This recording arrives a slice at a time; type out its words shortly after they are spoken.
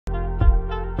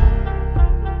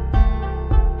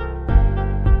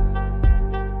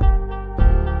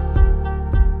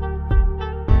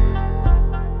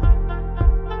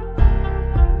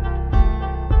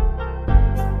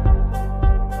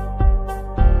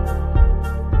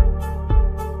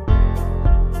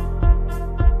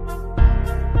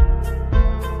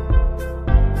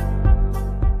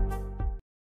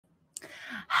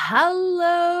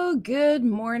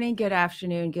morning, good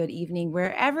afternoon, good evening,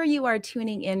 wherever you are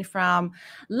tuning in from.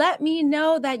 Let me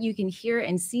know that you can hear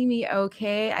and see me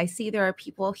okay. I see there are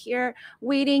people here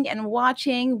waiting and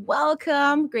watching.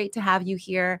 Welcome. Great to have you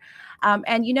here. And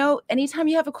anytime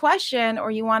you have a question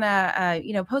or you want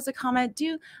to, post a comment,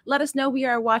 do let us know. We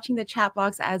are watching the chat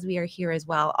box as we are here as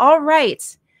well. All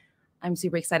right. I'm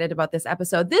super excited about this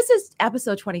episode. This is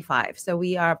episode 25. So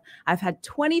I've had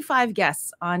 25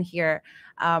 guests on here,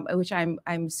 which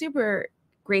I'm super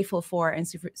grateful for and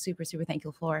super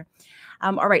thankful for.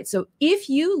 All right. So if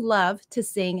you love to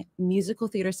sing musical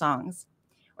theater songs,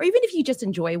 or even if you just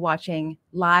enjoy watching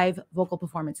live vocal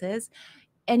performances,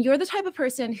 and you're the type of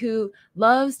person who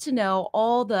loves to know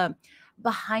all the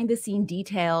behind the scene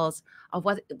details of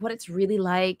what it's really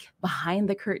like behind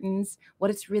the curtains,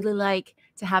 what it's really like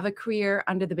to have a career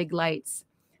under the big lights,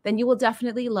 then you will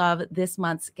definitely love this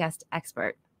month's guest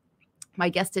expert. My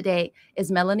guest today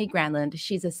is Meilanne Grandlund.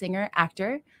 She's a singer,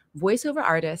 actor, voiceover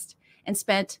artist, and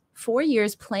spent 4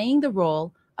 years playing the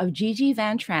role of Gigi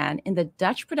Van Tranh in the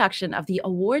Dutch production of the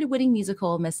award-winning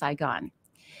musical Miss Saigon.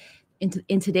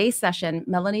 In today's session,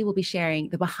 Meilanne will be sharing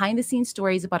the behind-the-scenes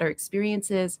stories about her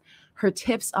experiences, her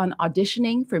tips on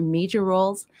auditioning for major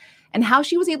roles, and how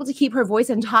she was able to keep her voice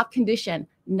in top condition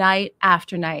night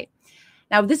after night.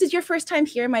 Now, if this is your first time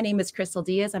here, my name is Crystal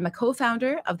Diaz. I'm a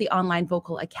co-founder of the Online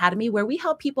Vocal Academy, where we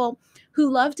help people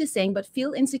who love to sing but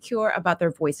feel insecure about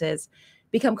their voices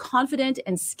become confident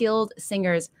and skilled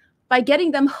singers by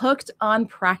getting them hooked on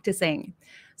practicing.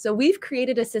 So we've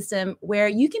created a system where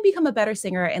you can become a better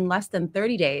singer in less than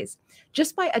 30 days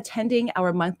just by attending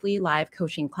our monthly live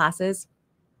coaching classes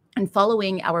and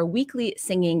following our weekly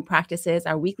singing practices,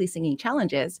 our weekly singing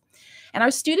challenges. And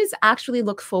our students actually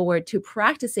look forward to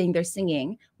practicing their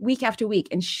singing week after week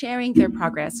and sharing their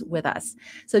progress with us.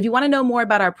 So if you want to know more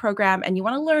about our program and you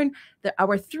want to learn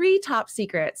our 3 top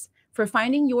secrets for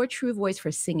finding your true voice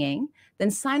for singing, then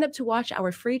sign up to watch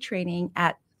our free training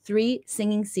at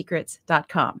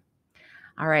 3singingsecrets.com.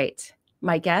 All right.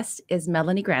 My guest is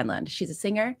Meilanne Grandlund. She's a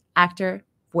singer, actor,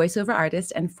 voiceover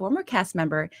artist, and former cast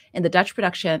member in the Dutch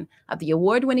production of the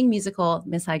award-winning musical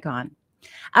Miss Saigon.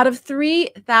 Out of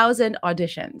 3,000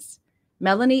 auditions,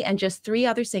 Meilanne and just 3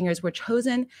 other singers were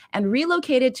chosen and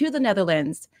relocated to the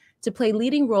Netherlands to play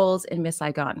leading roles in Miss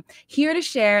Saigon. Here to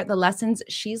share the lessons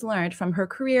she's learned from her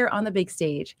career on the big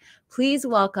stage, please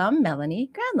welcome Meilanne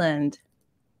Grandlund.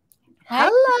 Hi.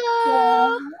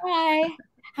 Hello.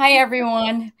 Hi,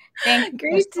 everyone.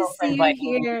 Great to see you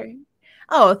here.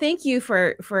 Oh, thank you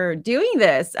for doing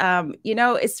this.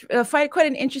 It's quite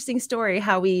an interesting story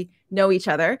how we know each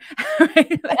other.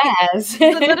 Right? Yes.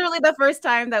 Literally the first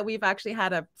time that we've actually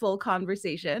had a full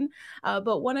conversation.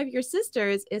 But one of your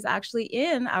sisters is actually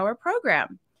in our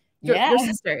program. Your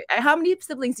sister. How many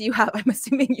siblings do you have? I'm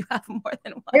assuming you have more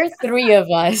than one. There's 3 of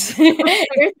us.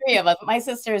 There's 3 of us. My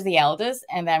sister is the eldest,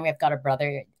 and then we've got a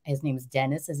brother. His name is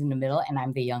Dennis, is in the middle, and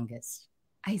I'm the youngest.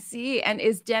 I see. And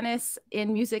is Dennis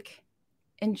in music?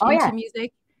 Into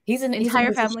music? He's an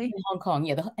entire family in Hong Kong.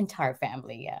 Yeah, the entire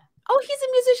family. Yeah. Oh, he's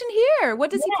a musician here. What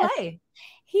does he play?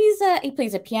 He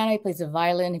plays a piano. He plays a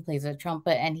violin. He plays a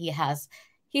trumpet, and he has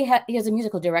a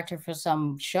musical director for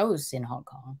some shows in Hong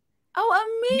Kong.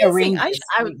 Oh, amazing!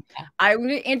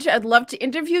 I'd love to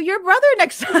interview your brother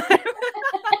next time.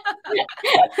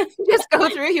 Just go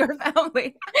through your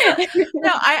family.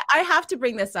 No, I have to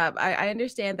bring this up. I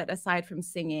understand that aside from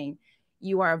singing,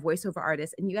 you are a voiceover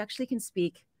artist and you actually can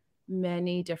speak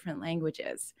many different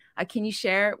languages. Can you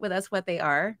share with us what they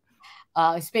are?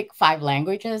 I speak 5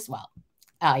 languages. Well,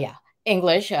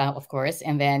 English, of course,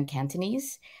 and then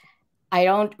Cantonese. I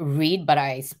don't read, but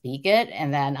I speak it,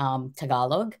 and then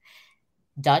Tagalog,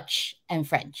 Dutch, and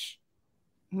French.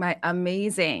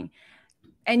 Amazing.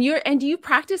 And do you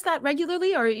practice that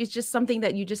regularly, or is just something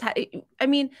that you just had? I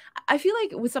mean, I feel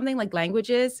like with something like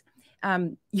languages,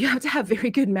 you have to have very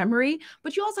good memory,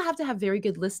 but you also have to have very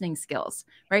good listening skills,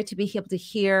 right? To be able to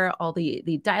hear all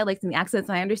the dialects and the accents.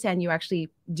 And I understand you actually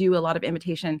do a lot of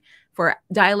imitation for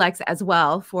dialects as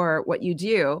well for what you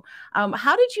do.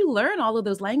 How did you learn all of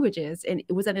those languages? And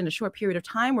was that in a short period of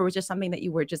time, or was it just something that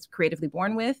you were just creatively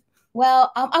born with?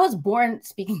 Well, I was born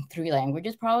speaking 3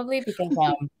 languages probably because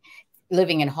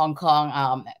living in Hong Kong,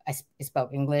 I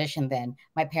spoke English, and then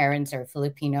my parents are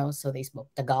Filipino, so they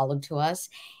spoke Tagalog to us.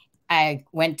 I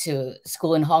went to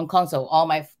school in Hong Kong, so all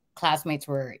my classmates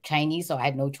were Chinese, so I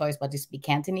had no choice but to speak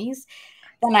Cantonese.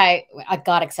 Then I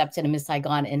got accepted in Miss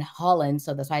Saigon in Holland,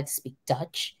 so that's why I had to speak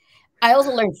Dutch. I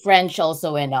also learned French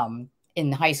also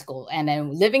in high school, and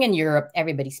then living in Europe,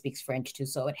 everybody speaks French too,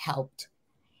 so it helped.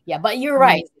 Yeah, but you're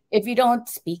right. If you don't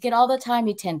speak it all the time,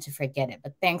 you tend to forget it.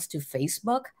 But thanks to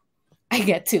Facebook, I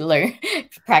get to learn,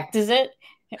 practice it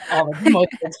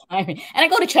most of the time. And I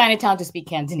go to Chinatown to speak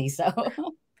Cantonese. So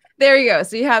There you go.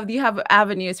 So you have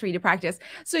avenues for you to practice.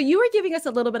 So you were giving us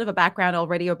a little bit of a background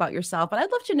already about yourself, but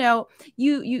I'd love to know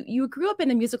you grew up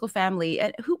in a musical family,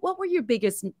 and who were your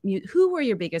biggest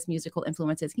musical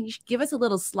influences? Can you give us a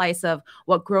little slice of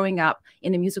what growing up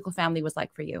in a musical family was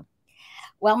like for you?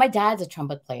 well, my dad's a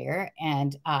trumpet player,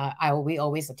 and we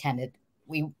always attended.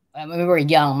 When we were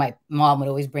young, my mom would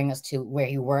always bring us to where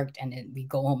he worked, and then we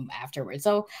go home afterwards.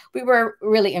 So we were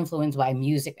really influenced by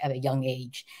music at a young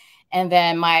age. And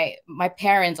then my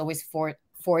parents always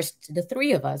forced the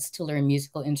three of us to learn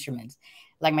musical instruments.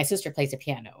 Like my sister plays a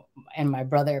piano, and my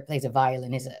brother plays a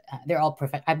violin. They're all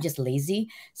perfect. I'm just lazy,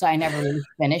 so I never really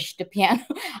finished the piano.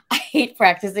 I hate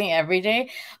practicing every day,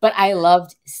 but I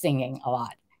loved singing a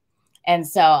lot. And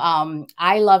so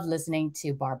I love listening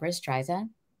to Barbara Streisand.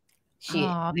 She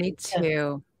Oh, me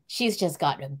too. she's just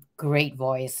got a great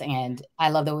voice, and I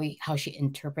love the way how she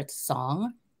interprets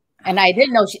song. And I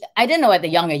didn't know at the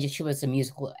young age she was a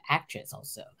musical actress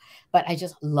also, but I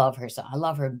just love her song. I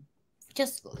love her,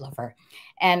 just love her.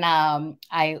 And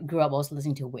I grew up also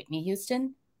listening to Whitney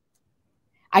Houston.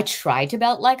 I try to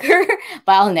belt like her,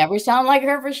 but I'll never sound like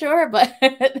her for sure. But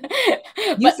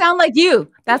You sound like you.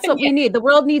 That's what we need. The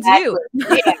world needs you.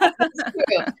 yeah, that's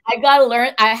true. I gotta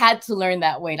learn. I had to learn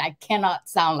that way. I cannot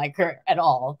sound like her at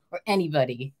all or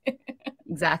anybody.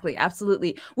 Exactly.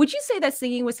 Absolutely. Would you say that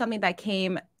singing was something that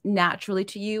came naturally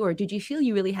to you, or did you feel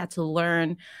you really had to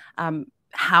learn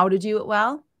how to do it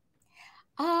well?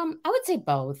 I would say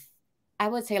both. I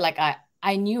would say like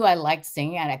I knew I liked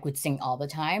singing and I could sing all the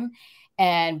time.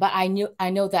 And but I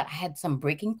know that I had some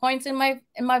breaking points in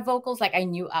my vocals. Like I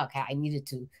knew okay,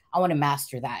 I want to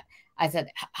master that. I said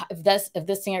if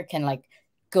this singer can like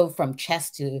go from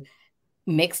chest to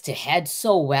mix to head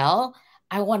so well,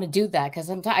 I want to do that because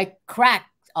sometimes I crack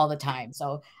all the time.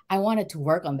 So I wanted to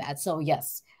work on that. So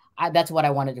yes, that's what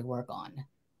I wanted to work on.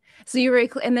 So you were,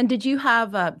 and then did you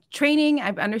have training? I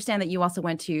understand that you also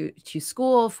went to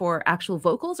school for actual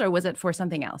vocals, or was it for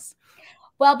something else?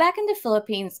 Well, back in the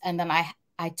Philippines, and then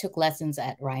I took lessons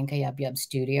at Ryan Cayabyab's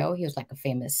studio. He was like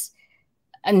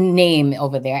a name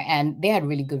over there, and they had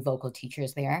really good vocal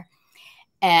teachers there.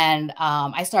 And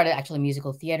I started actually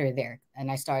musical theater there, and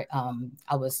I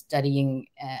was studying.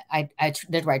 That's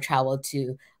where I traveled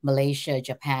to Malaysia,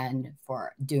 Japan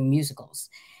for doing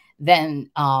musicals. Then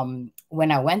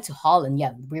when I went to Holland,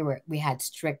 yeah, we had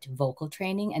strict vocal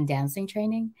training and dancing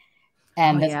training, Oh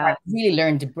and that's where yeah, I really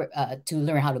learned to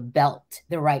learn how to belt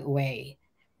the right way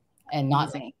and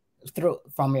not like amazing. throat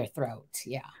from your throat.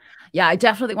 Yeah. Yeah, I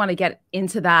definitely want to get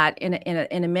into that in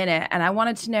a minute. And I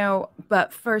wanted to know,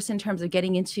 but first, in terms of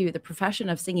getting into the profession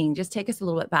of singing, just take us a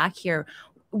little bit back here.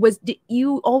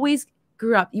 You always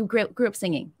grew up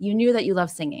singing? You knew that you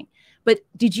loved singing, but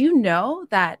did you know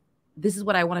that this is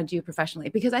what I want to do professionally?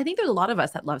 Because I think there's a lot of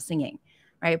us that love singing,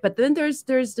 right? But then there's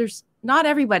not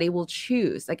everybody will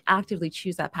choose, like actively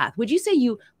choose that path. Would you say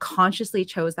you consciously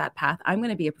chose that path? I'm going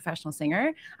to be a professional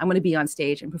singer. I'm going to be on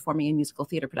stage and performing in musical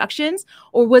theater productions.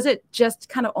 Or was it just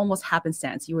kind of almost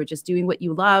happenstance? You were just doing what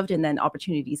you loved and then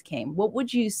opportunities came. What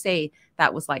would you say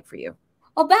that was like for you?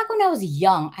 Well, back when I was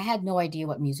young, I had no idea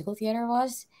what musical theater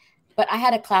was, but I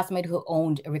had a classmate who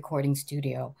owned a recording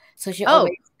studio. So she Oh,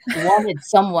 always wanted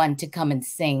someone to come and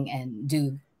sing and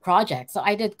do projects. So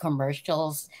I did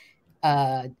commercials.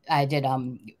 I did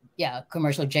yeah,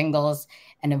 commercial jingles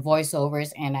and then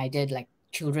voiceovers, and I did like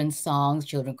children's songs,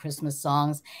 children Christmas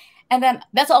songs. And then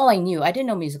that's all I knew. I didn't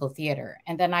know musical theater.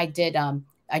 And then I joined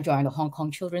the Hong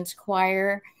Kong Children's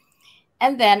Choir.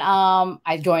 And then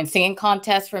I joined singing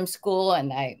contests from school,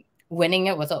 and I winning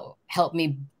it was helped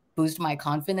me boost my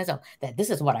confidence of that this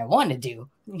is what I want to do.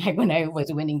 Like when I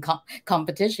was winning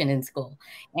competition in school,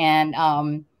 and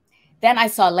then I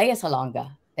saw Leia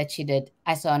Salonga that she did.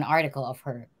 I saw an article of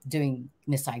her doing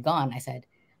Miss Saigon. I said,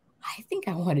 I think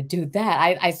I want to do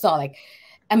that. I saw like,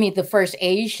 I mean, the first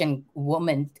Asian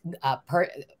woman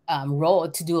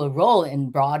role to do a role in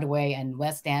Broadway and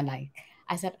West End.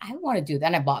 I said, I want to do that.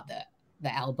 And I bought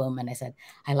the album, and I said,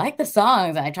 I like the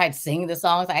songs. And I tried singing the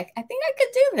songs. I think I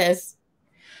could do this.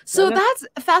 So so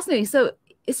that's fascinating. So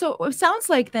it sounds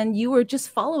like then you were just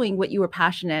following what you were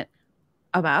passionate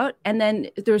about, and then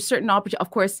there's certain opportunity. Of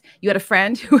course, you had a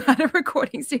friend who had a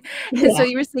recording studio, and so yeah.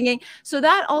 you were singing. So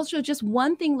that also just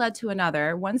one thing led to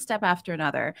another, one step after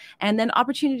another, and then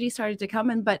opportunities started to come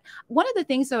in. But one of the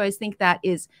things, though, I think that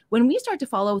is when we start to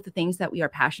follow the things that we are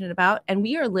passionate about, and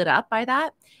we are lit up by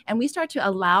that, and we start to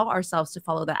allow ourselves to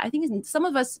follow that. I think some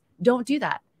of us don't do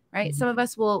that. right? Some of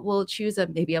us will choose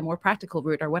maybe a more practical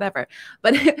route or whatever.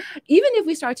 But even if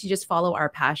we start to just follow our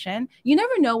passion, you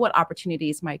never know what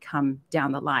opportunities might come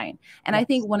down the line. And I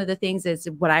think one of the things is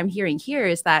what I'm hearing here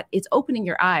is that it's opening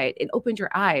your eye. It opened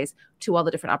your eyes to all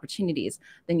the different opportunities.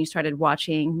 Then you started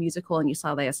watching musical and you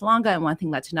saw Lea Salonga, and one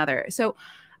thing led to another. So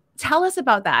tell us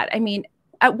about that. I mean,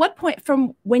 at what point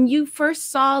from when you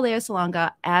first saw Lea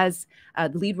Salonga as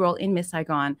the lead role in Miss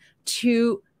Saigon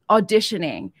to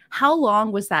auditioning, how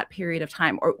long was that period of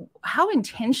time, or how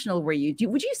intentional were you?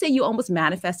 Would you say you almost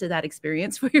manifested that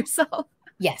experience for yourself?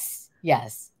 Yes.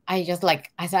 I just I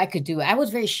thought I could do it. I was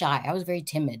very shy. I was very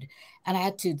timid, and I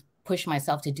had to push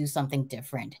myself to do something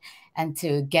different and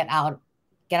to get out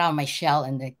of my shell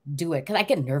and do it, because I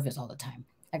get nervous all the time.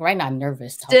 Like right now, I'm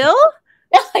nervous. Still?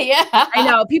 Yeah, I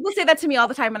know people say that to me all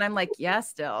the time, and I'm like, yeah,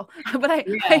 still. But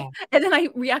and then I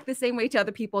react the same way to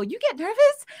other people. You get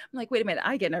nervous? I'm like, wait a minute,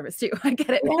 I get nervous too. I get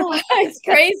it. Yeah, it's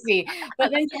crazy.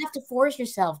 But then you have to force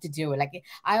yourself to do it. Like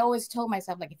I always told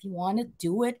myself, like if you want to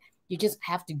do it, you just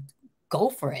have to go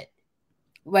for it.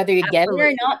 Whether you get it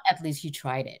or not, at least you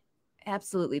tried it.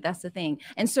 Absolutely. That's the thing.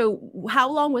 And so how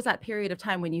long was that period of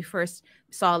time when you first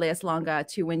saw Lea Salonga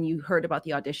to when you heard about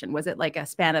the audition? Was it like a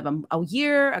span of a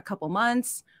year, a couple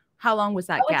months? How long was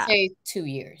that gap? I would say 2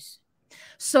 years.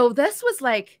 So this was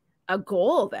like a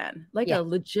goal then, like a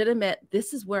legitimate,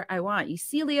 this is where I want. You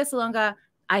see Lea Salonga,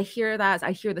 I hear that,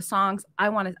 I hear the songs, I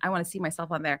want to see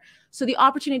myself on there. So the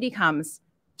opportunity comes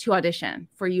to audition,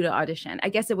 for you to audition. I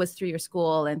guess it was through your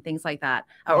school and things like that,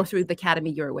 or through the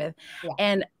academy you were with. Yeah.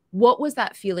 And what was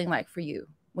that feeling like for you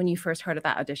when you first heard of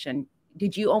that audition?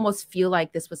 Did you almost feel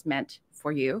like this was meant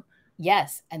for you?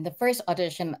 Yes. And the first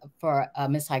audition for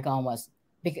Miss Saigon was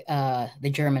the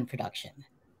German production.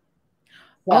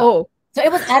 So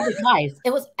it was advertised.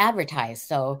 It was advertised.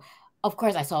 So of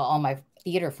course I saw all my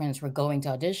theater friends were going to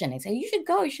audition. They said, you should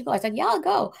go. I said, yeah, I'll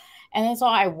go. And then so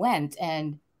I went,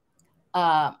 and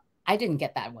I didn't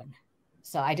get that one.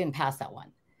 So I didn't pass that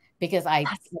one because I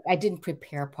didn't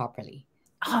prepare properly.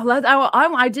 Oh,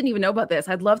 I didn't even know about this.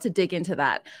 I'd love to dig into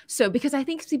that. So, because I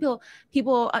think people,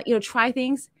 try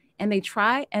things and they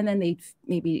try, and then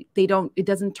it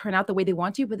doesn't turn out the way they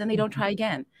want to, but then they don't try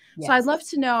again. Yes. So I'd love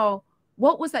to know,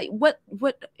 what was that?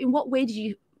 In what way did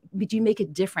you make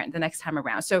it different the next time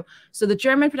around? So the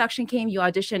German production came, you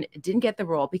auditioned, didn't get the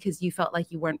role because you felt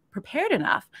like you weren't prepared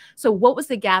enough. So what was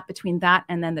the gap between that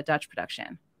and then the Dutch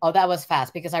production? Oh, that was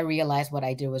fast, because I realized what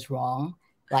I did was wrong.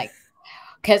 Like,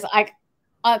 because I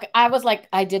was like,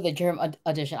 I did the German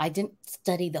audition. I didn't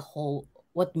study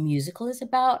what the musical is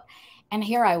about. And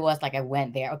here I was, like, I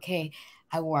went there. Okay,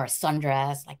 I wore a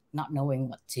sundress, like not knowing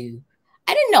what to.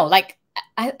 I didn't know, like,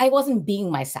 I wasn't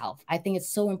being myself. I think it's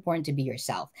so important to be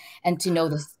yourself and to know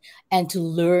this and to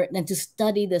learn and to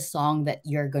study the song that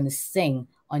you're going to sing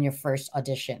on your first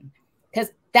audition.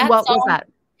 Because what was that?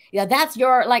 Yeah, that's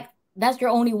your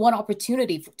only one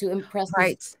opportunity to impress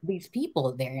these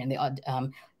people there in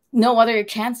the no other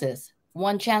chances.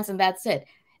 One chance and that's it.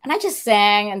 And I just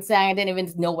sang and sang. I didn't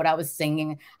even know what I was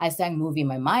singing. I sang Movie in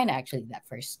My Mind, actually, that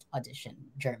first audition,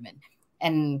 German.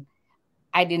 And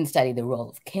I didn't study the role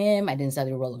of Kim. I didn't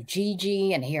study the role of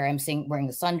Gigi. And here I'm wearing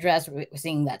the sundress,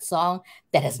 singing that song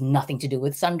that has nothing to do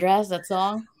with sundress, that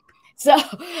song. So,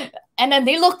 and then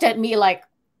they looked at me like,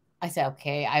 I said,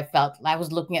 okay, I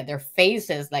was looking at their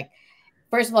faces. Like,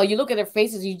 first of all, you look at their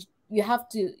faces, you have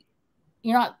to,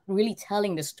 you're not really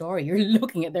telling the story. You're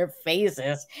looking at their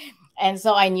faces. And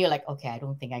so I knew, like, okay, I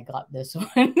don't think I got this one.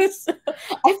 So I finished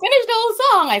the whole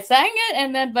song. I sang it.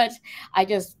 And then, but I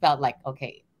just felt like,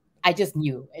 okay, I just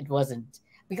knew it wasn't,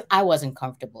 because I wasn't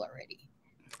comfortable already.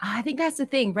 I think that's the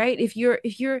thing, right? If you're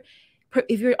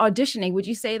auditioning, would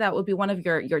you say that would be one of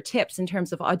your tips in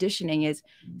terms of auditioning is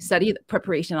study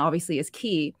preparation obviously is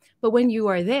key, but when you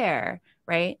are there,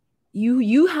 right,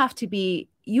 you have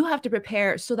to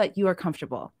prepare so that you are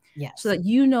comfortable. Yes. So that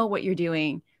you know what you're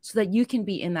doing, so that you can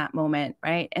be in that moment,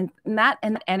 right? And that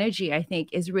energy, I think,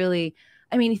 is really,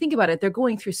 I mean, you think about it, they're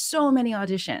going through so many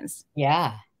auditions.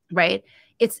 Yeah. Right.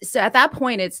 So at that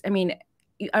point, it's, I mean,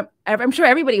 I'm sure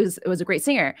everybody was a great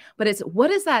singer, but it's, what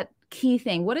is that key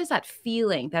thing? What is that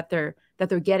feeling that they're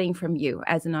getting from you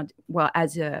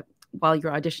while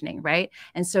you're auditioning, right?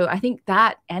 And so I think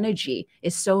that energy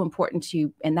is so important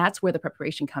and that's where the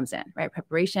preparation comes in, right?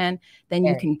 Preparation, then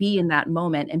you can be in that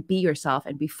moment and be yourself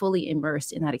and be fully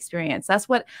immersed in that experience. That's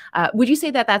what, would you say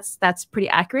that that's pretty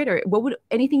accurate, or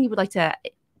anything you would like to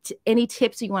any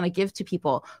tips you want to give to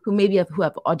people who who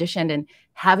have auditioned and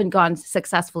haven't gone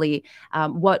successfully?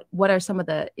 What are some of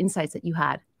the insights that you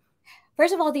had?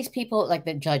 First of all, these people, like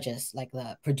the judges, like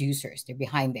the producers, they're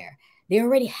behind there. They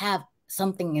already have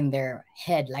something in their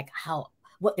head, like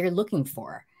what they're looking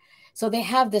for. So they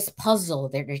have this puzzle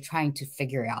that they're trying to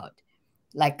figure out.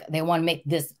 Like they want to make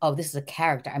this, oh, this is a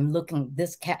character. I'm looking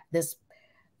this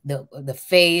the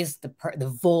face,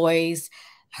 the voice,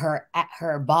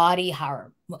 her body,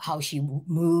 how she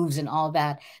moves and all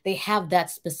that. They have that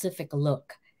specific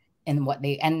look in what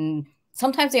they, and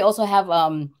sometimes they also have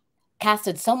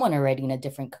casted someone already in a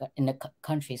different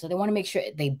country, so they want to make sure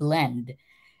they blend.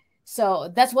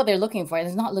 So that's what they're looking for.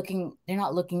 They're not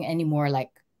looking anymore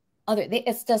like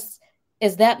it's just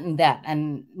is that and that,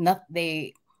 and not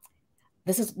they.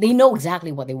 They know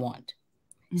exactly what they want.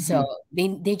 Mm-hmm. So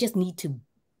they just need to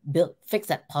fix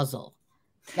that puzzle.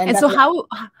 And so how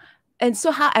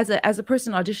as a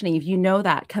person auditioning, if you know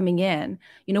that coming in,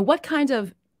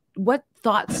 what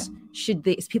thoughts should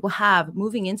these people have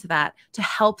moving into that to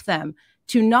help them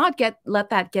to not let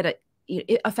that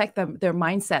affect their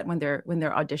mindset when they're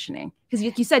auditioning? Because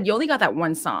you said you only got that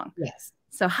one song. Yes.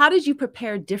 So how did you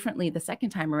prepare differently the second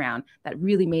time around that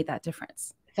really made that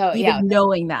difference? So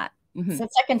knowing that. Mm-hmm. So the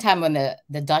second time when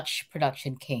the Dutch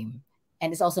production came,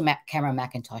 and it's also Cameron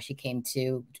McIntosh, he came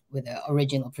with the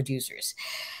original producers.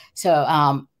 So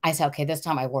I said, okay, this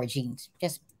time I wore jeans,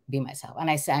 just be myself. And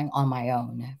I sang on my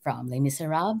own from Les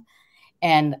Miserables.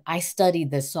 And I studied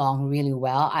the song really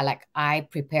well. I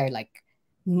prepared,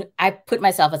 I put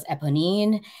myself as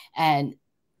Eponine and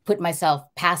put myself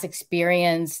past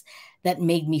experience that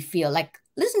made me feel like,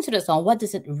 listen to the song. What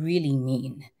does it really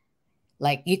mean?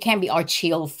 Like, you can't be all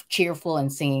cheerful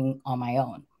and singing on my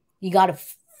own. You got to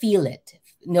feel it,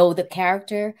 know the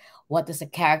character, what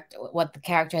the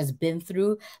character has been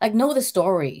through, like know the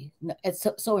story. It's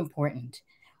so important.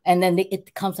 And then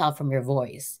it comes out from your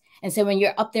voice. And so when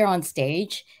you're up there on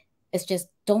stage, it's just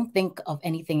don't think of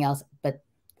anything else, but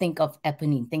think of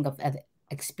Eponine, think of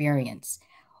experience.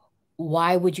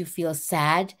 Why would you feel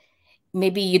sad?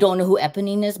 Maybe you don't know who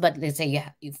Eponine is, but let's say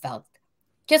you felt.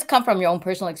 Just come from your own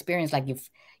personal experience, like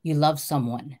you love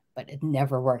someone, but it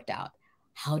never worked out.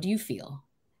 How do you feel?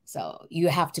 So you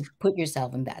have to put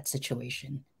yourself in that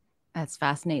situation. That's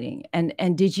fascinating.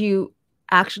 And did you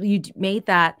actually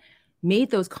made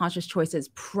those conscious choices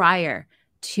prior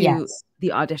to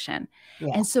the audition?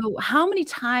 Yes. And so how many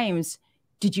times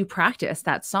did you practice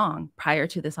that song prior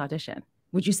to this audition?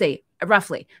 Would you say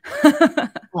roughly? A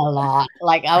lot.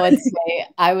 Like I would say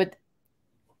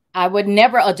I would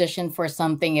never audition for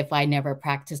something if I never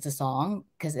practiced the song,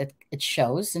 because it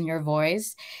shows in your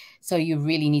voice. So you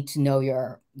really need to know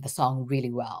the song really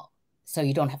well. So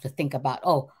you don't have to think about,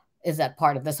 oh, is that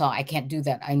part of the song? I can't do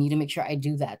that. I need to make sure I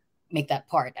do that, make that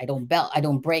part. I don't belt, I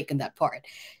don't break in that part.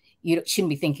 You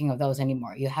shouldn't be thinking of those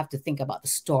anymore. You have to think about the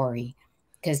story,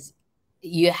 because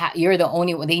you're the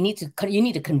only one. You need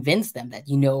to convince them that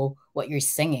you know what you're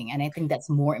singing. And I think that's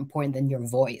more important than your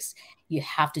voice. You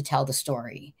have to tell the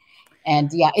story.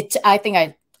 And I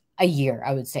think a year,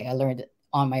 I would say I learned it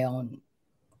on my own,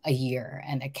 a year.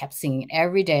 And I kept singing it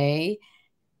every day.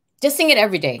 Just sing it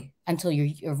every day until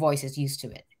your voice is used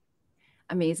to it.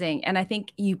 Amazing. And I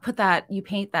think you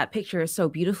paint that picture so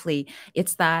beautifully.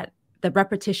 It's the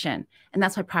repetition. And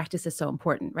that's why practice is so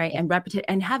important, right? Yeah.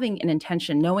 And having an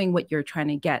intention, knowing what you're trying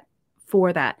to get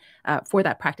for that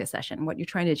practice session, what you're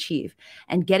trying to achieve,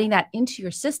 and getting that into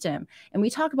your system. And we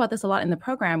talk about this a lot in the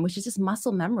program, which is just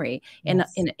muscle memory in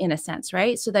a sense,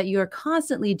 right? So that you're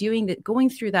constantly going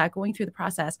through the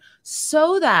process,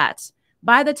 so that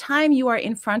by the time you are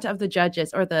in front of the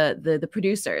judges or the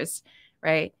producers,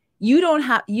 right, you don't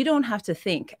have to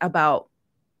think about,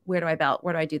 where do I belt?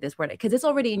 Where do I do this? Because it's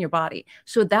already in your body.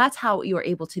 So that's how you are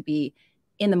able to be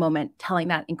in the moment, telling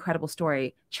that incredible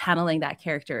story, channeling that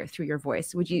character through your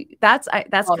voice. That's kind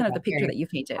of the picture that you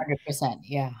painted. 100%.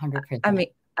 Yeah, 100%.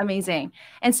 Amazing.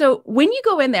 And so when you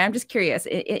go in there, I'm just curious,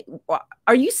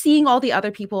 are you seeing all the other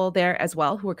people there as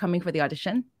well who are coming for the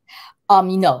audition?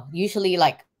 No, usually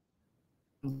like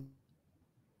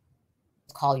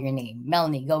call your name,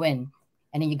 Melanie, go in.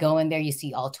 And then you go in there, you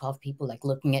see all 12 people like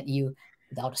looking at you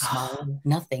without a smile,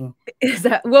 nothing.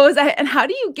 What was that? And how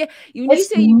do you get, you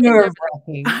say you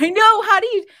nerve-wracking. I know.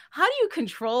 How do you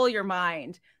control your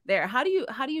mind there? How do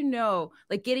you know,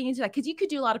 like, getting into that? Because you could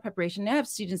do a lot of preparation. I have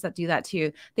students that do that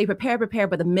too. They prepare,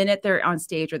 but the minute they're on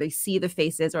stage or they see the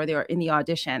faces or they're in the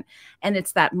audition, and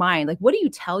it's that mind, like, what do you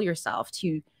tell yourself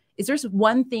is there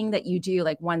one thing that you do,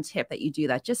 like one tip that you do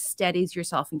that just steadies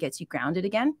yourself and gets you grounded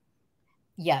again?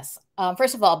 Yes.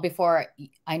 First of all, before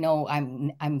I know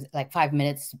I'm like 5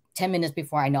 minutes, 10 minutes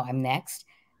before I know I'm next,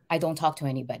 I don't talk to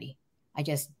anybody. I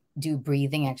just do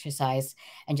breathing exercise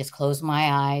and just close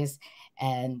my eyes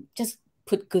and just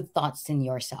put good thoughts in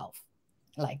yourself.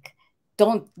 Like,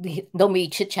 don't be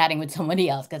chit-chatting with somebody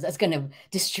else because that's gonna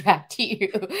distract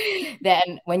you.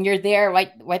 Then when you're there,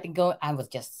 right and go, I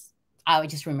would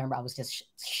just remember I was just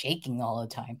shaking all the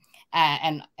time.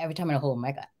 And every time I hold a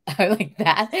mic, I like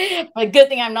that. But good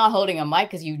thing I'm not holding a mic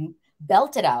because you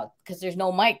belt it out because there's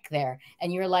no mic there.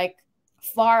 And you're like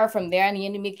far from there and you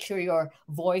need to make sure your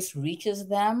voice reaches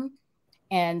them.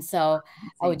 And so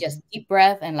I would just deep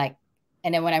breath and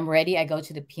then when I'm ready, I go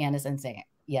to the pianist and say,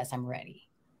 yes, I'm ready.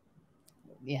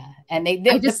 Yeah. And the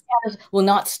pianist will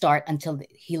not start until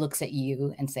he looks at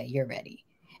you and say, you're ready.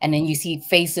 And then you see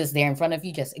faces there in front of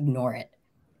you, just ignore it.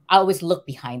 I always look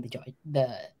behind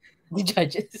the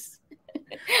judges.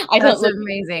 That's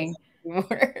amazing.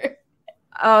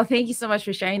 Oh, thank you so much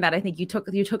for sharing that. I think you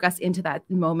took us into that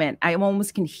moment. I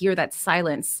almost can hear that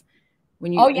silence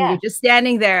when you're just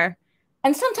standing there.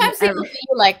 And sometimes they look at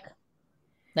you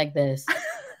like this.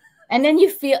 And then you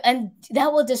feel, and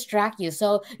that will distract you.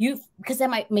 So because that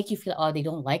might make you feel, oh, they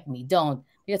don't like me. Don't,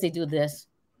 because they do this.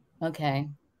 Okay.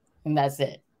 And that's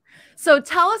it. So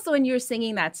tell us when you were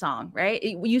singing that song, right?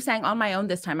 You sang On My Own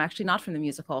this time, actually not from the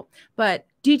musical, but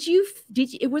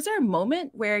was there a moment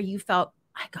where you felt,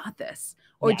 I got this?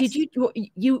 Or yes.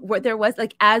 There was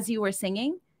like, as you were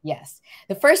singing? Yes.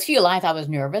 The first few lines I was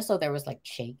nervous. So there was like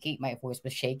shaking. My voice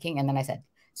was shaking. And then I said,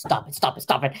 stop it, stop it,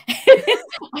 stop it.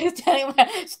 I was telling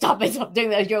him, stop it, stop doing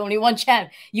that. You're only one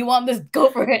chance. You want this,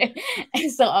 go for it.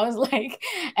 And so I was like,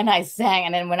 and I sang.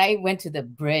 And then when I went to the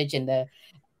bridge and it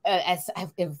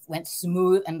went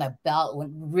smooth and the belt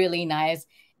went really nice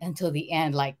until the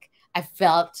end. Like I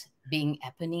felt being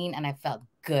Eponine and I felt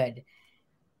good.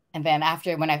 And then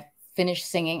after, when I finished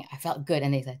singing, I felt good.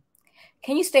 And they said,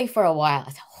 can you stay for a while?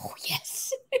 I said, oh,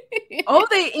 yes. Oh,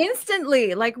 they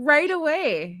instantly, like right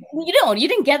away. You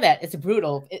didn't get that. It's a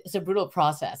brutal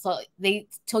process. So they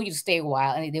told you to stay a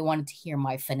while and they wanted to hear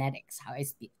my phonetics, how I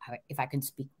speak, if I can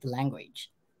speak the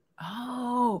language.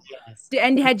 Oh, yes.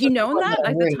 And had you known that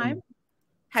at the time?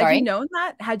 Had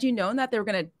you known that they were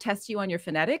going to test you on your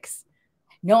phonetics?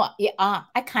 No,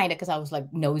 I kind of, because I was like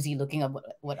nosy looking at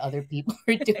what other people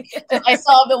were doing. I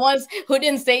saw the ones who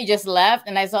didn't stay, just left.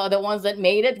 And I saw the ones that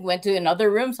made it, went to another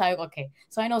room. So okay,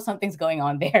 so I know something's going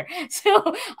on there.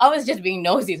 So I was just being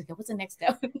nosy. Like, what's the next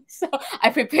step? So I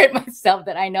prepared myself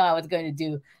that I know I was going to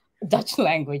do Dutch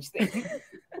language thing.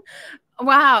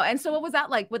 Wow. And so what was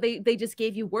that like? What they just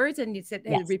gave you words and you said,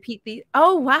 hey, yes. Repeat the,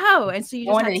 oh, wow. And so you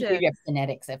just had to hear your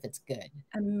phonetics if it's good.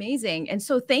 Amazing. And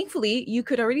so thankfully you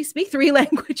could already speak 3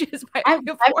 languages.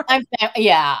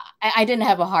 Yeah, I didn't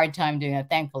have a hard time doing it.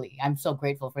 Thankfully. I'm so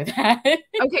grateful for that.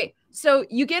 Okay. So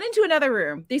you get into another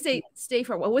room. They say, stay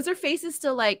for a while. Was their faces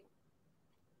still like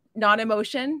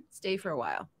non-emotion? Stay for a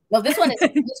while. Well, this one's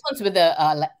with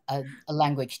a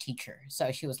language teacher.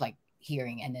 So she was like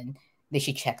hearing, and then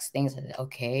she checks things. And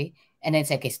okay. And then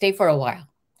it's okay, stay for a while.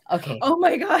 Okay. Oh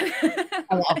my God.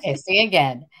 Okay, stay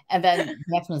again. And then the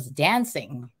next one's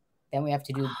dancing. Then we have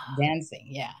to do dancing.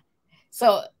 Yeah.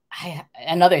 So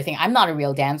another thing, I'm not a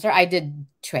real dancer. I did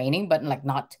training, but like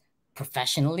not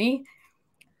professionally.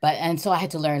 And so I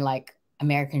had to learn like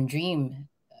American Dream,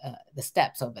 the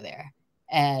steps over there.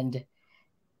 And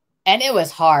it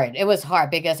was hard. It was hard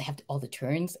because I have all the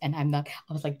turns and I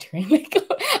was like turning, like,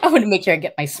 I want to make sure I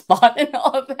get my spot and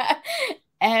all of that.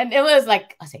 And it was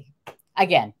like, I'll say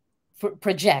again,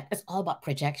 project. It's all about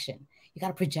projection. You got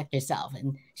to project yourself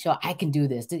and show I can do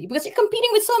this because you're competing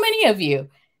with so many of you.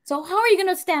 So how are you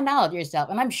going to stand out yourself?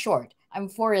 And I'm short. I'm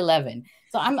 4'11".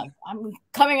 So I'm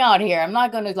coming out here. I'm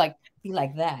not going to like be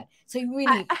like that. So you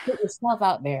really put yourself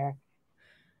out there.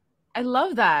 I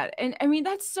love that. And I mean,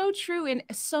 that's so true in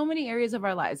so many areas of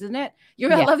our lives, isn't it? You're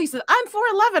going to love these. I'm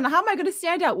 4'11". How am I going to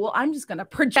stand out? Well, I'm just going to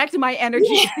project my energy.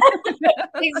 Yeah,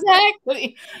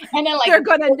 exactly. And then like they're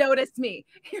going to notice me.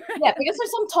 Yeah, because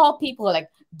there's some tall people like,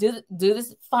 do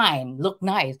this fine, look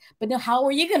nice. But then how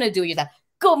are you going to do? You're like,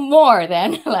 go more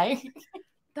then. Like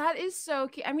that is so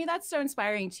key. I mean, that's so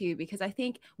inspiring too, because I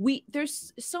think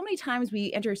there's so many times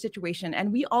we enter a situation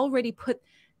and we already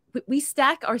we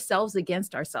stack ourselves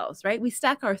against ourselves, right? We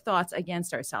stack our thoughts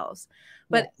against ourselves.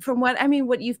 But from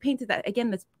what you've painted, that again,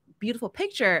 this beautiful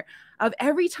picture of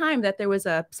every time that there was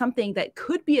something that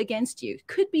could be against you,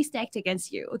 could be stacked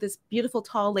against you, this beautiful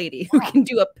tall lady who can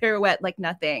do a pirouette like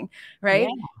nothing, right?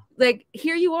 Yeah. Like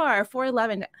here you are,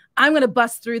 4'11". I'm going to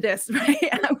bust through this, right?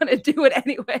 I'm going to do it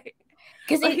anyway.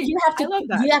 Because you have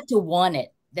to want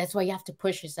it. That's why you have to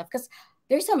push yourself. Because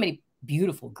there's so many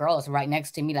beautiful girls right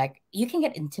next to me. Like you can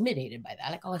get intimidated by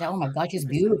that. Like, oh my God, she's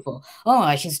beautiful.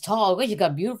 Oh, she's tall. Oh, she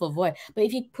got a beautiful voice. But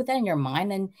if you put that in your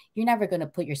mind, then you're never going to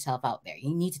put yourself out there.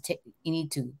 You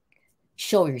need to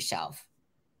show yourself.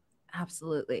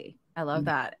 Absolutely. I love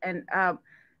that. And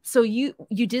so you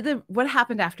did what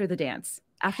happened after the dance?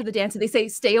 After the dance, did they say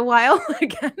stay a while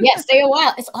again? Yeah, stay a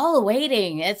while. It's all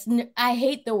waiting. I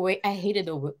hate the wait. I hated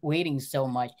the waiting so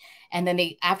much. And then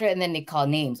they call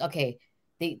names. Okay,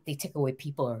 they took away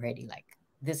people already. Like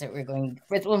this, we're going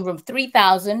from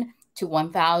 3,000 to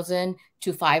 1,000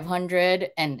 to 500,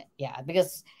 and yeah,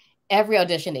 because every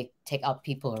audition they take out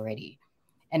people already.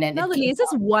 And then it Melanie, came is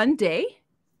this one day?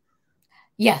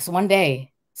 yes, one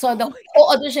day. So Oh the my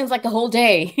whole audition's like the whole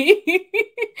day.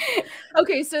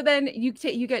 Okay, so then you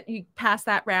pass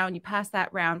that round, you pass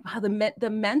that round. How the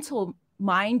mental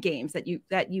mind games that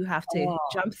you have to Oh,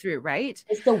 jump through, right?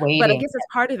 it's the But I waiting. guess that's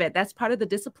part of it. That's part of the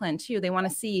discipline too. They want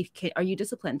to see, are you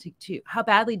disciplined to how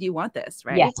badly do you want this,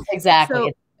 Yes, right?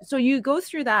 exactly. So you go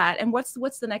through that, and what's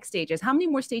the next stages? How many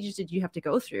more stages did you have to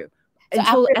go through So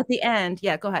until at the end?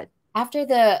 Yeah, go ahead. after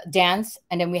the dance,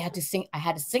 and then we had to sing. I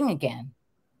had to sing again.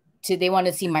 They want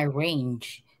to see my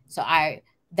range. So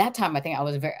that time I think I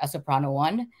was a soprano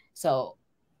one. So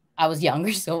I was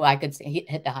younger, so I could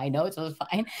hit the high notes. So it was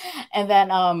fine. And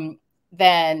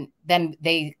then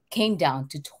they came down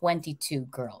to 22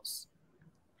 girls.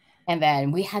 And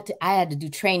then I had to do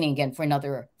training again for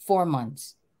another 4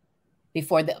 months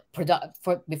before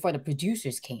before the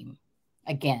producers came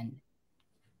again.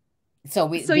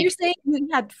 So So you're saying you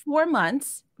had 4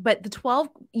 months, but the 12,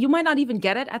 you might not even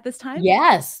get it at this time?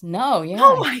 yes, no, yeah.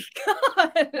 Oh my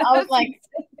God. I was That's like,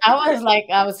 insane. I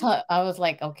was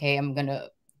like, okay, I'm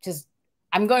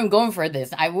going for this.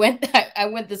 I went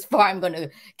this far. I'm gonna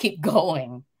keep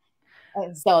going.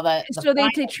 And so the So they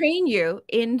final train you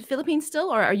in Philippines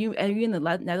still, or are you in the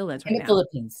Netherlands in right the now?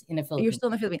 Philippines, You're still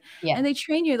in the Philippines, yeah, and they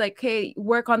train you like, okay,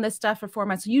 work on this stuff for 4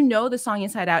 months. So you know the song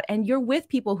inside out, and you're with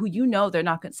people who they're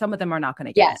not going. Some of them are not going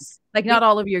to get in. yes, Like not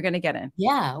all of you are going to get in.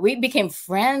 yeah, we became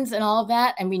friends and all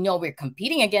that, and we know we're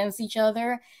competing against each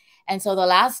other. And so the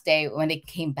last day when they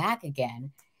came back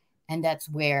again, and that's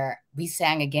where we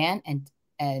sang again,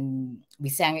 and we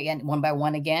sang again one by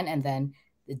one again, and then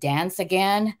the dance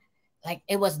again. Like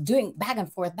it was doing back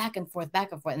and forth, back and forth,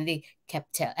 back and forth, and they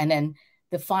and then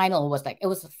the final was like it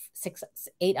was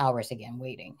 8 hours again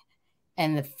waiting,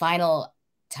 and the final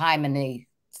time, and the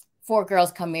four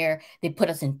girls come here. They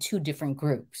put us in two different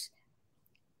groups,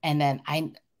 and then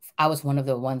I was one of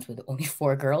the ones with only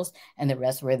four girls, and the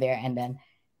rest were there, and then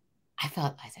I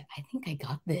said, I think I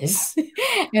got this.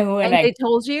 And when And they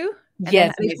told you, and then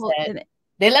yes, they they told, said and,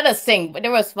 they let us sing, but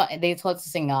there was fun. They told us to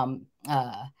sing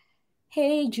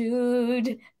Hey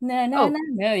Jude, na na oh, na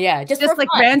na, yeah, just for just like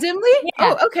fun. randomly.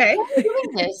 Yeah, Oh, okay. why are we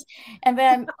doing this? And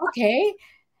then okay,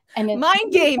 and then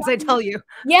Mind games, I tell you.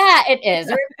 yeah, it is.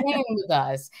 They're playing with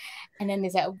us, and then they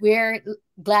said, "We're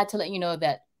glad to let you know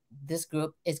that this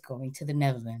group is going to the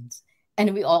Netherlands."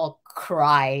 And we all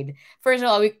cried. First of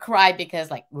all, we cried because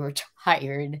like we were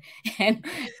tired, and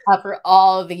after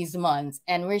all these months,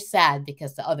 and we're sad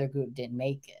because the other group didn't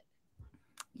make it.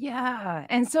 Yeah.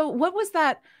 And so what was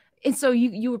that? And so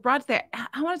you were brought there.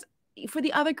 How was for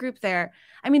the other group there?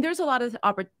 I mean, there's a lot of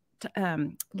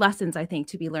lessons I think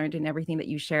to be learned in everything that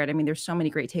you shared. I mean, there's so many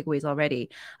great takeaways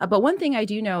already. But one thing I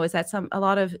do know is that a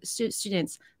lot of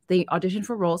students, they audition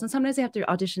for roles, and sometimes they have to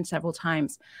audition several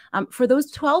times. For those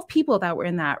 12 people that were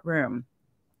in that room,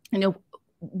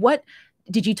 what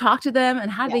did you talk to them,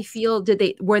 and how did they Yes. feel?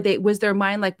 Was their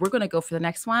mind like, we're going to go for the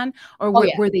next one, or Oh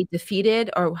yeah. were they defeated,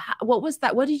 or what was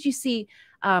that? What did you see?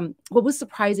 What was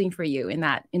surprising for you in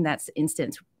that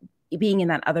instance, being in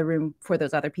that other room for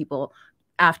those other people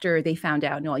after they found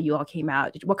out, no, you all came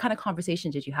out? What kind of conversation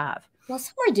did you have? Well,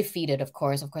 some were defeated, of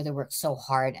course. Of course, they worked so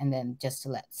hard, and then just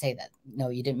to say that no,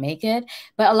 you didn't make it.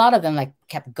 But a lot of them like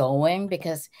kept going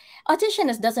because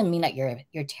doesn't mean that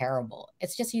you're terrible.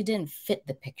 It's just you didn't fit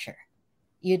the picture.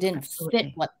 You didn't fit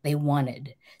Absolutely. what they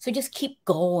wanted. So just keep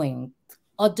going.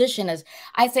 Audition is,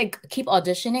 I say, keep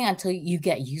auditioning until you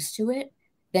get used to it.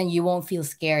 Then you won't feel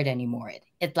scared anymore.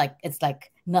 It's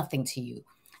like nothing to you.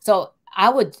 So I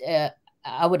would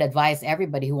advise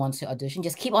everybody who wants to audition,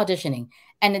 just keep auditioning.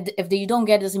 And if you don't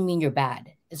get it, doesn't mean you're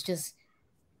bad. It's just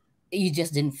you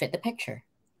just didn't fit the picture.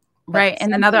 But Right.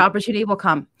 And another opportunity will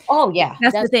come. oh yeah,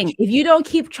 That's the thing. If you don't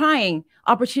keep trying,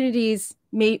 opportunities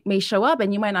may show up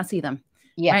and you might not see them.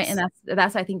 Right. yes. And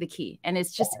that's I think the key. And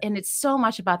it's just, and it's so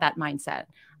much about that mindset.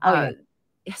 Oh yeah.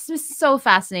 It's just so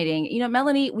fascinating.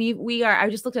 Melanie, I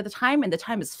just looked at the time, and the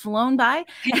time has flown by.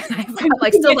 And I've got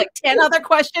like still like 10 other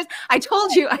questions. I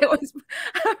told you I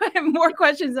have more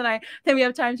questions than we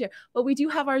have time to, but we do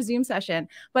have our Zoom session.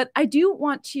 But I do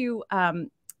want to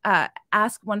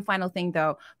ask one final thing,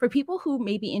 though, for people who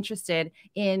may be interested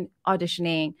in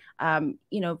auditioning,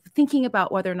 thinking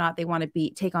about whether or not they want to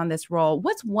take on this role.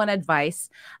 What's one advice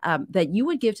that you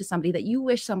would give to somebody that you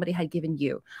wish somebody had given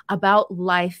you about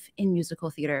life in musical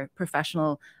theater,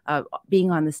 professional,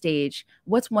 being on the stage?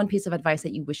 What's one piece of advice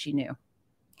that you wish you knew?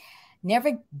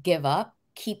 Never give up,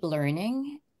 keep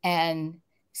learning, and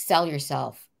sell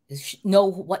yourself. Know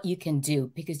what you can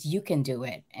do, because you can do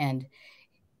it. And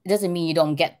it doesn't mean you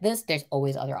don't get this. There's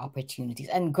always other opportunities,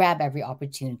 and grab every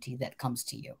opportunity that comes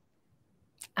to you.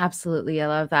 Absolutely. I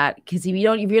love that. Because if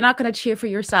you're not going to cheer for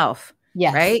yourself,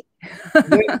 yes, right?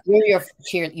 you're your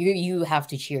cheer. You have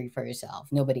to cheer for yourself.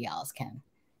 Nobody else can.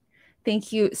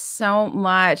 Thank you so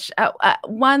much.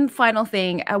 One final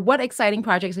thing. What exciting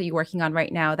projects are you working on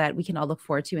right now that we can all look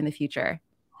forward to in the future?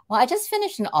 Well, I just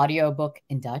finished an audiobook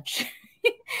in Dutch.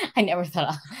 I never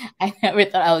thought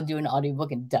I would do an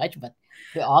audiobook in Dutch, but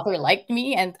the author liked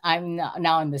me, and I'm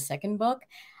now in the second book.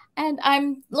 And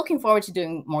I'm looking forward to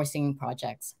doing more singing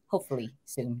projects, hopefully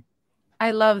soon. I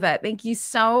love that. Thank you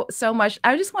so much.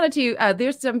 I just wanted to,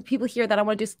 there's some people here that I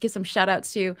want to just give some shout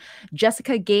outs to.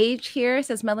 Jessica Gage here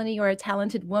says, Meilanne, you're a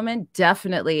talented woman.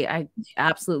 Definitely.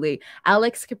 Absolutely.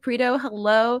 Alex Caprito,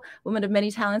 hello. Woman of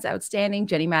many talents, outstanding.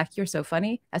 Jenny Mack, you're so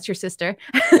funny. That's your sister.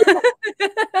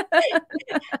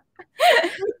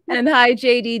 And hi,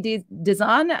 JD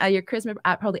Dizon. Your charisma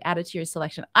probably added to your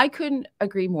selection. I couldn't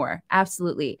agree more.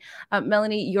 Absolutely.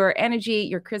 Meilanne, your energy,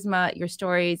 your charisma, your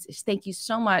stories. Thank you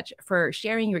so much for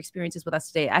sharing your experiences with us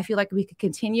today. I feel like we could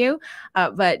continue,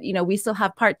 but we still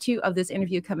have part 2 of this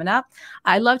interview coming up.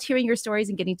 I loved hearing your stories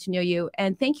and getting to know you.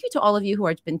 And thank you to all of you who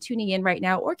have been tuning in right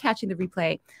now or catching the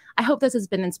replay. I hope this has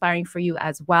been inspiring for you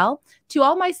as well. To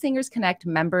all my Singers Connect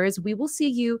members, we will see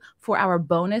you for our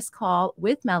bonus call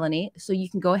with Meilanne. So you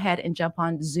can go ahead and jump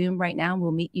on Zoom right now, and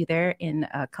we'll meet you there in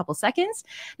a couple seconds.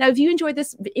 Now, if you enjoyed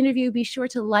this interview, be sure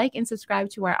to like and subscribe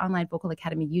to our Online Vocal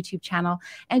Academy YouTube channel.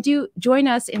 And do join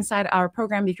us inside our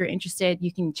program if you're interested.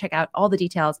 You can check out all the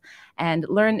details and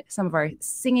learn some of our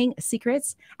singing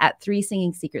secrets at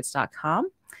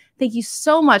 3singingsecrets.com. Thank you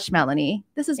so much, Meilanne.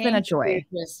 This has been a joy.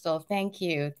 Crystal, thank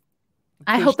you.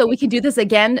 I hope that we can do this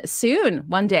again soon,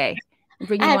 one day, and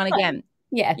bring you on again.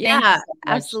 Yeah, so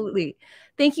absolutely.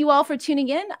 Thank you all for tuning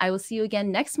in. I will see you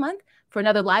again next month for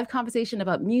another live conversation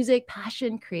about music,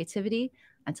 passion, creativity.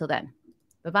 Until then,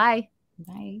 bye-bye.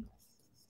 Bye.